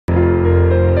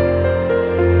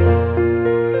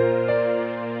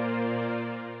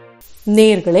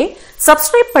நேயர்களே,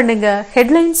 சப்ஸ்கிரைப் பண்ணுங்க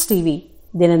headlines TV.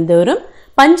 தினந்தோறும்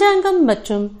பஞ்சாங்கம்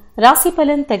மற்றும் ராசி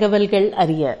பலன் தகவல்கள்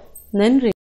அறிய.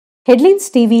 நன்றி. ஹெட்லைன்ஸ்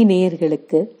டிவி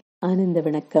நேயர்களுக்கு ஆனந்த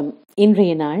வணக்கம்.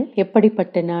 இன்றைய நாள்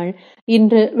எப்படிப்பட்ட நாள்?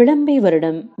 இன்று விளம்பை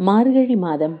வருடம் மார்கழி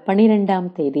மாதம் 12ஆம்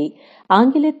தேதி,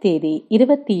 ஆங்கில தேதி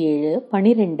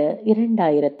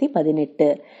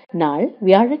 27/12/2018. நாள்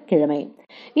வியாழக்கிழமை.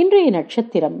 இன்றைய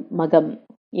நட்சத்திரம் மகம்.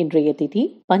 இன்றைய திதி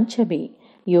பஞ்சமி.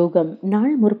 யோகம்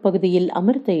நாள் முற்பகுதியில்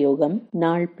அமிர்த யோகம்,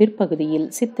 நாள் பிற்பகுதியில்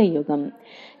சித்த யோகம்.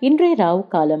 இன்றைய ராவு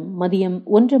காலம் மதியம்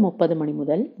 1:30 மணி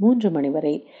முதல் 3 மணி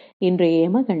வரை. இன்றைய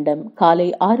யமகண்டம் காலை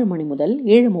 6 மணி முதல்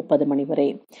 7:30 மணி வரை.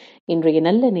 இன்றைய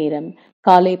நல்ல நேரம்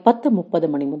காலை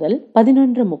 10:30 மணி முதல்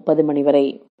 11:30 மணி வரை.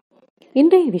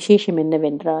 இன்றைய விசேஷம்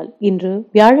என்னவென்றால், இன்று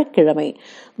வியாழக்கிழமை,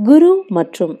 குரு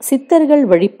மற்றும் சித்தர்கள்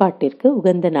வழிபாட்டிற்கு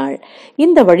உகந்த நாள்.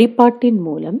 இந்த வழிபாட்டின்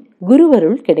மூலம்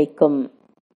குருவருள் கிடைக்கும்.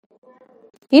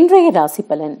 இன்றைய ராசி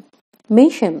பலன்.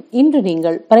 மேஷம், இன்று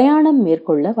நீங்கள் பிரயாணம்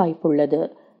மேற்கொள்ள வாய்ப்புள்ளது.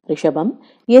 ரிஷபம்,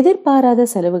 எதிர்பாராத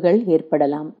செலவுகள்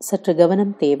ஏற்படலாம், சற்று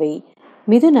கவனம் தேவை.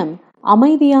 மிதுனம்,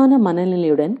 அமைதியான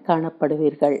மனநிலையுடன்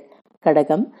காணப்படுவீர்கள்.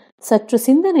 கடகம், சற்று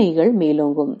சிந்தனைகள்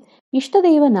மேலோங்கும்.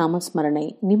 இஷ்டதெய்வ நாமஸ்மரணை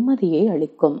நிம்மதியை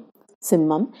அளிக்கும்.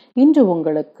 சிம்மம், இன்று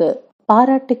உங்களுக்கு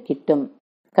பாராட்டு கிட்டும்.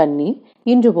 கன்னி,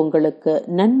 இன்று உங்களுக்கு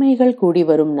நன்மைகள் கூடி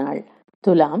வரும் நாள்.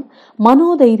 துலாம்,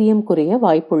 மனோதைரியம் குறைய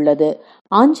வாய்ப்புள்ளது.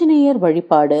 ஆஞ்சநேயர்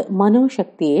வழிபாடு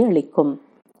மனோசக்தியை அளிக்கும்.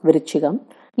 விருச்சிகம்,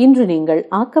 இன்று நீங்கள்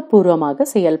ஆக்கப்பூர்வமாக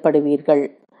செயல்படுவீர்கள்.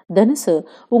 தனுசு,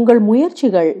 உங்கள்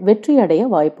முயற்சிகள் வெற்றியடைய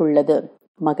வாய்ப்புள்ளது.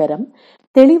 மகரம்,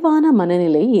 தெளிவான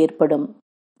மனநிலை ஏற்படும்.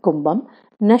 கும்பம்,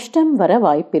 நஷ்டம் வர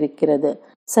வாய்ப்பிருக்கிறது.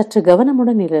 சற்று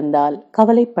கவனமுடன் இருந்தால்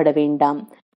கவலைப்பட வேண்டாம்.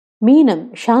 மீனம்,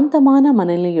 சாந்தமான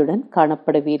மனநிலையுடன்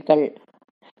காணப்படுவீர்கள்.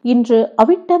 இன்று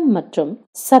அவிட்டம் மற்றும்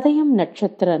சதயம்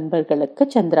நட்சத்திர அன்பர்களுக்கு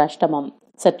சந்திராஷ்டமம்.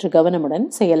 சற்று கவனமுடன்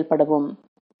செயல்படவும்.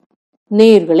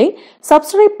 நேயர்களே,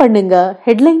 சப்ஸ்கிரைப் பண்ணுங்க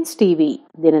ஹெட்லைன்ஸ் டிவி.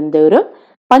 தினந்தோறும்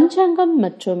பஞ்சாங்கம்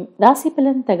மற்றும் ராசி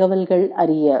பலன் தகவல்கள்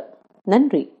அறிய.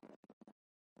 நன்றி.